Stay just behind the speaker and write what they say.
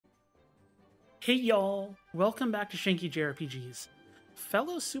Hey y'all! Welcome back to Shanky JRPGs.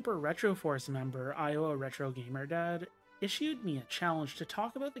 Fellow Super Retro Force member Iowa Retro Gamer Dad issued me a challenge to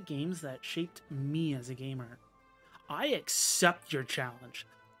talk about the games that shaped me as a gamer. I accept your challenge.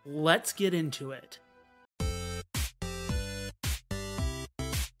 Let's get into it.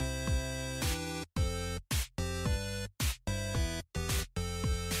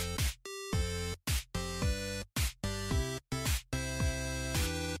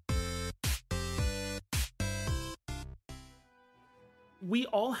 We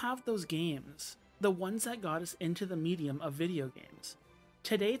all have those games, the ones that got us into the medium of video games.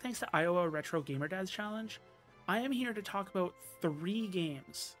 Today, thanks to Iowa Retro Gamer Dad's challenge, I am here to talk about 3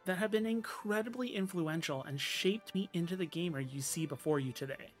 games that have been incredibly influential and shaped me into the gamer you see before you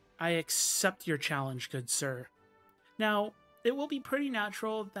today. I accept your challenge, good sir. Now, it will be pretty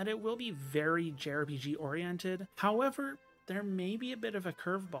natural that it will be very JRPG oriented, however, there may be a bit of a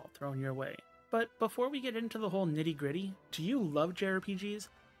curveball thrown your way. But before we get into the whole nitty gritty, do you love JRPGs?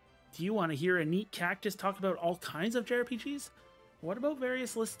 Do you want to hear a neat cactus talk about all kinds of JRPGs? What about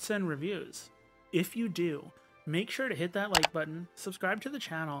various lists and reviews? If you do, make sure to hit that like button, subscribe to the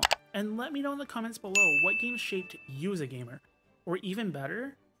channel, and let me know in the comments below what games shaped you as a gamer. Or even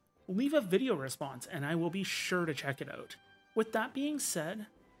better, leave a video response and I will be sure to check it out. With that being said,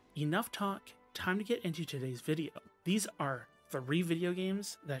 enough talk, time to get into today's video. These are 3 video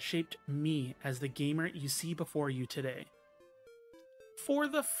games that shaped me as the gamer you see before you today. For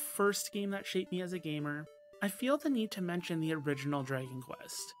the first game that shaped me as a gamer, I feel the need to mention the original Dragon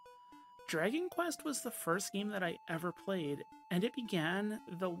Quest. Dragon Quest was the first game that I ever played, and it began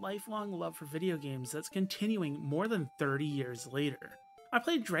the lifelong love for video games that's continuing more than 30 years later. I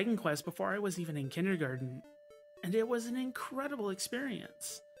played Dragon Quest before I was even in kindergarten, and it was an incredible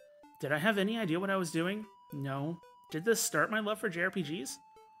experience. Did I have any idea what I was doing? No. Did this start my love for JRPGs?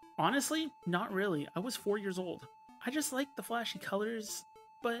 Honestly, not really. I was 4 years old. I just liked the flashy colors,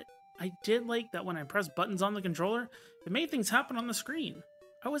 but I did like that when I pressed buttons on the controller, it made things happen on the screen.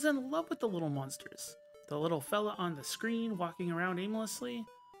 I was in love with the little monsters, the little fella on the screen walking around aimlessly,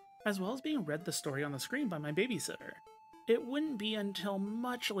 as well as being read the story on the screen by my babysitter. It wouldn't be until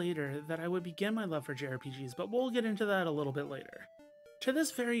much later that I would begin my love for JRPGs, but we'll get into that a little bit later. To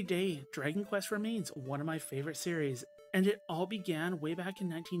this very day, Dragon Quest remains one of my favorite series, and it all began way back in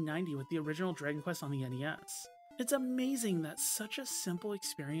 1990 with the original Dragon Quest on the NES. It's amazing that such a simple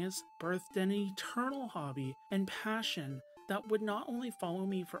experience birthed an eternal hobby and passion that would not only follow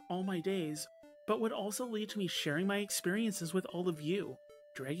me for all my days, but would also lead to me sharing my experiences with all of you.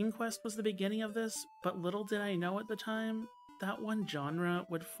 Dragon Quest was the beginning of this, but little did I know at the time, that one genre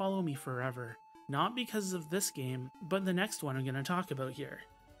would follow me forever. Not because of this game, but the next one I'm going to talk about here.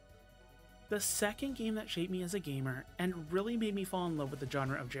 The second game that shaped me as a gamer, and really made me fall in love with the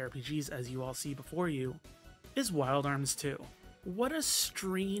genre of JRPGs as you all see before you, is Wild Arms 2. What a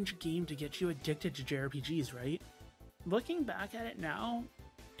strange game to get you addicted to JRPGs, right? Looking back at it now,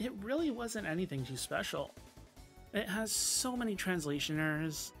 it really wasn't anything too special. It has so many translation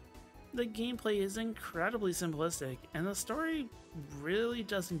errors, the gameplay is incredibly simplistic, and the story really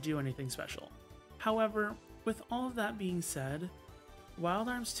doesn't do anything special. However, with all of that being said, Wild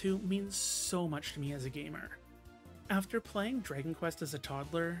Arms 2 means so much to me as a gamer. After playing Dragon Quest as a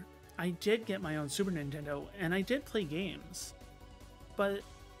toddler, I did get my own Super Nintendo and I did play games. But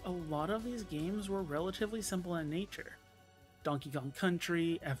a lot of these games were relatively simple in nature. Donkey Kong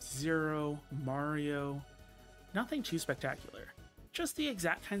Country, F-Zero, Mario, nothing too spectacular. Just the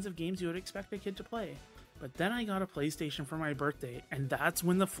exact kinds of games you would expect a kid to play. But then I got a PlayStation for my birthday, and that's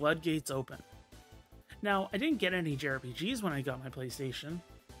when the floodgates opened. Now, I didn't get any JRPGs when I got my PlayStation.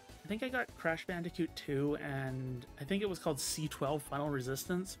 I think I got Crash Bandicoot 2, and I think it was called C12 Final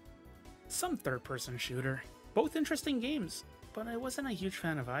Resistance. Some third-person shooter. Both interesting games, but I wasn't a huge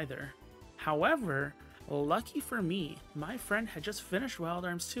fan of either. However, lucky for me, my friend had just finished Wild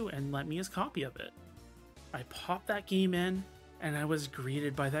Arms 2 and lent me his copy of it. I popped that game in, and I was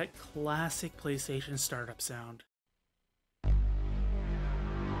greeted by that classic PlayStation startup sound.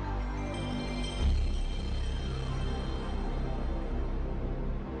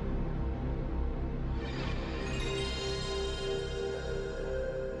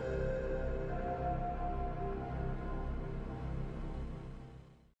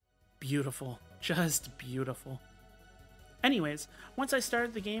 Beautiful. Just beautiful. Anyways, once I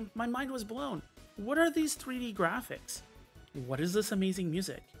started the game, my mind was blown. What are these 3D graphics? What is this amazing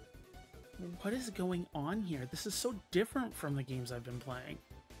music? What is going on here? This is so different from the games I've been playing.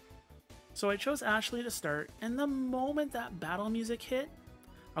 So I chose Ashley to start, and the moment that battle music hit,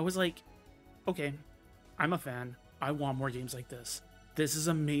 I was like, okay, I'm a fan. I want more games like this. This is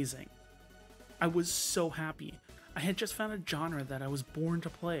amazing. I was so happy. I had just found a genre that I was born to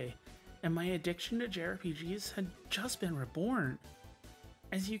play, and my addiction to JRPGs had just been reborn.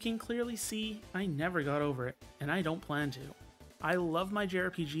 As you can clearly see, I never got over it, and I don't plan to. I love my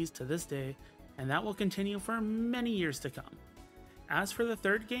JRPGs to this day, and that will continue for many years to come. As for the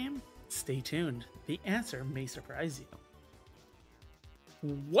third game, stay tuned. The answer may surprise you.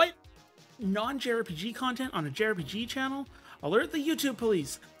 What? Non-JRPG content on a JRPG channel? Alert the YouTube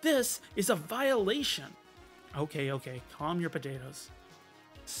police! This is a violation! Okay, calm your potatoes.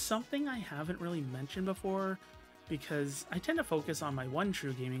 Something I haven't really mentioned before, because I tend to focus on my one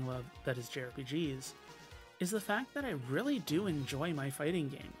true gaming love, that is JRPGs, is the fact that I really do enjoy my fighting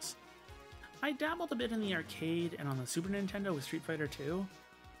games. I dabbled a bit in the arcade and on the Super Nintendo with Street Fighter 2,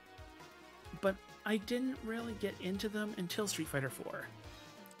 but I didn't really get into them until Street Fighter 4.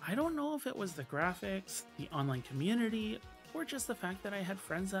 I don't know if it was the graphics, the online community, or just the fact that I had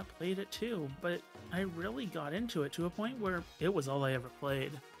friends that played it too, but I really got into it to a point where it was all I ever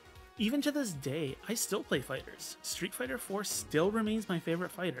played. Even to this day, I still play fighters. Street Fighter 4 still remains my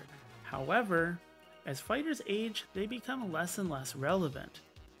favorite fighter. However, as fighters age, they become less and less relevant,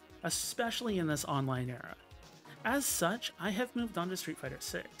 especially in this online era. As such, I have moved on to Street Fighter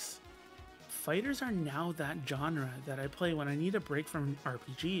 6. Fighters are now that genre that I play when I need a break from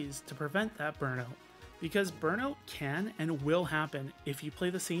RPGs to prevent that burnout, because burnout can and will happen if you play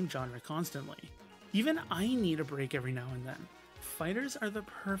the same genre constantly. Even I need a break every now and then. Fighters are the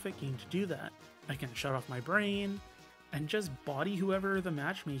perfect game to do that. I can shut off my brain and just body whoever the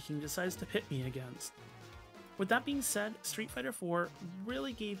matchmaking decides to pit me against. With that being said, Street Fighter 4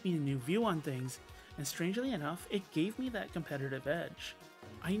 really gave me a new view on things, and strangely enough, it gave me that competitive edge.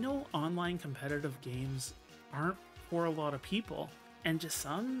 I know online competitive games aren't for a lot of people, and to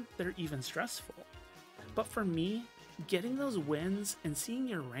some, they're even stressful. But for me, getting those wins and seeing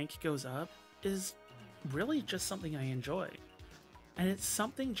your rank goes up is really just something I enjoy. And it's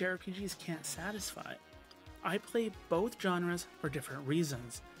something JRPGs can't satisfy. I play both genres for different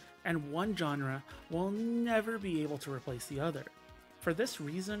reasons, and one genre will never be able to replace the other. For this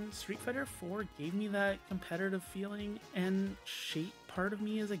reason, Street Fighter 4 gave me that competitive feeling and shaped part of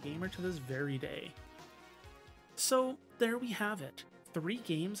me as a gamer to this very day. So there we have it. 3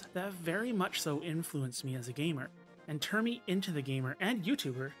 games that very much so influenced me as a gamer, and turned me into the gamer and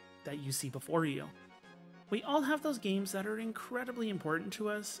YouTuber that you see before you. We all have those games that are incredibly important to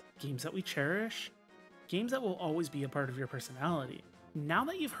us, games that we cherish, games that will always be a part of your personality. Now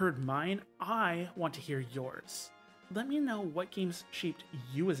that you've heard mine, I want to hear yours. Let me know what games shaped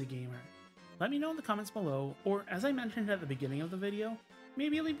you as a gamer. Let me know in the comments below, or as I mentioned at the beginning of the video,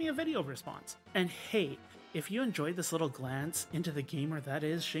 maybe leave me a video response. And hey, if you enjoyed this little glance into the gamer that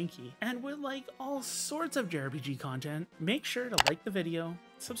is Shinky, and would like all sorts of JRPG content, make sure to like the video,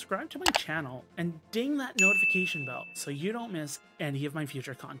 subscribe to my channel, and ding that notification bell so you don't miss any of my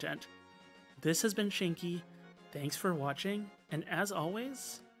future content. This has been Shinky, thanks for watching, and as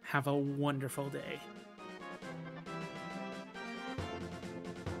always, have a wonderful day.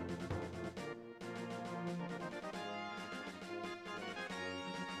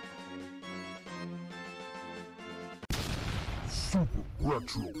 Super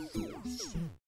Retro Force.